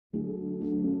The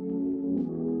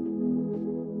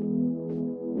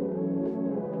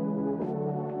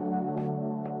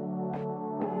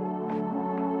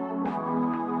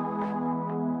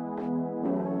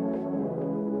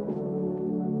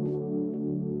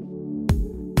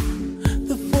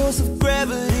force of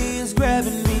gravity is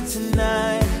grabbing me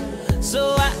tonight.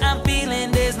 So I'm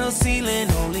feeling there's no ceiling,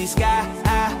 only sky.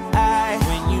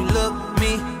 When you look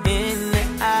me in the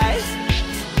eyes,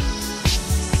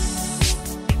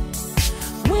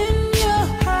 when you're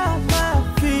high, my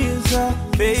fears are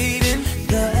fading.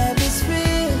 The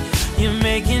atmosphere, you're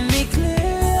making me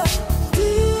clear.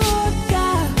 Do or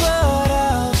die, but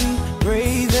I'll be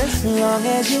brave as long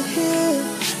as you're here.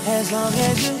 As long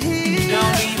as you're here.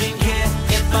 Don't even care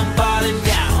if I'm falling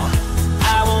down,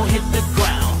 I won't hit the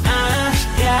ground. I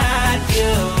got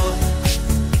you.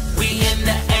 We in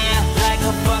the air like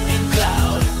a fucking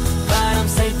cloud, but I'm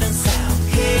safe and sound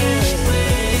here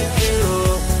with you.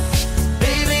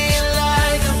 Baby, you're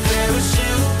like a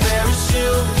parachute,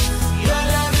 parachute. Your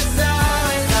love is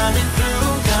always coming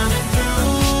through.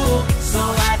 So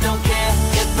I don't care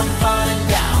if I'm falling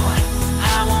down, I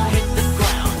won't hit the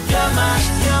ground. You're my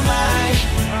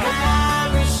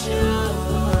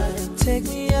parachute. Take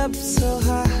me up so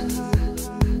high,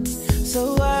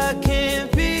 so I can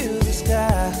feel the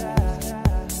sky.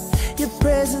 Your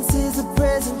presence is a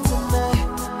present tonight,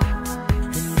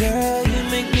 and girl, you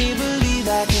make me believe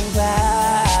I can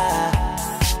fly.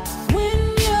 When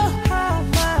you're high,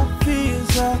 my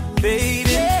fears are fading.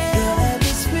 The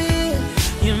atmosphere,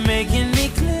 you're making me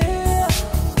clear.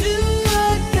 Do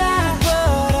or die,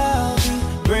 but I'll be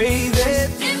brave.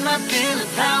 In my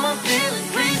feelings, how I'm feeling,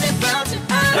 crazy about you.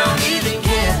 I don't even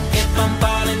care if I'm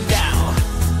falling down,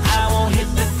 I won't hit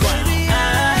the ground. I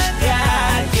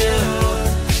got you.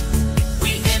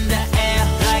 We in the air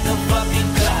like a fucking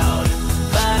cloud,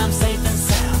 but I'm safe and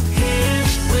sound here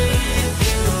with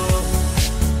you.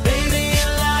 Baby,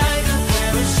 you're like a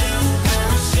parachute,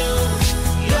 parachute.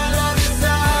 Your love is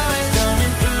always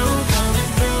coming through.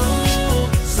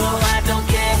 So I don't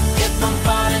care if I'm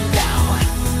falling down,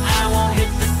 I won't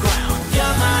hit the ground.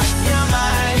 You're my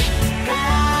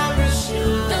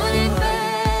parachute. Don't need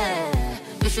fair,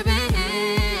 you should be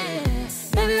here,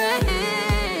 baby, right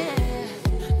here.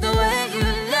 The way you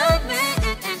love me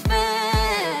ain't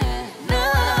fair, no.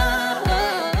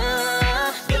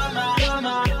 You're my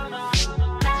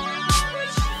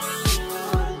parachute.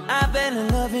 I've been in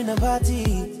love in a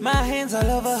party. My hands all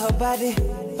over her body,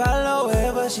 follow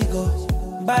wherever she goes.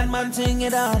 Bad man thing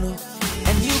it down,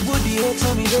 and you put the X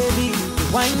on me, baby. The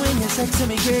wine when you're sexing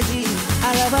me crazy.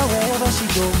 I love her wherever she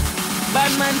goes.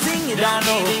 Bad man thing it down.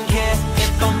 Don't even care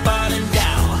if I'm falling down,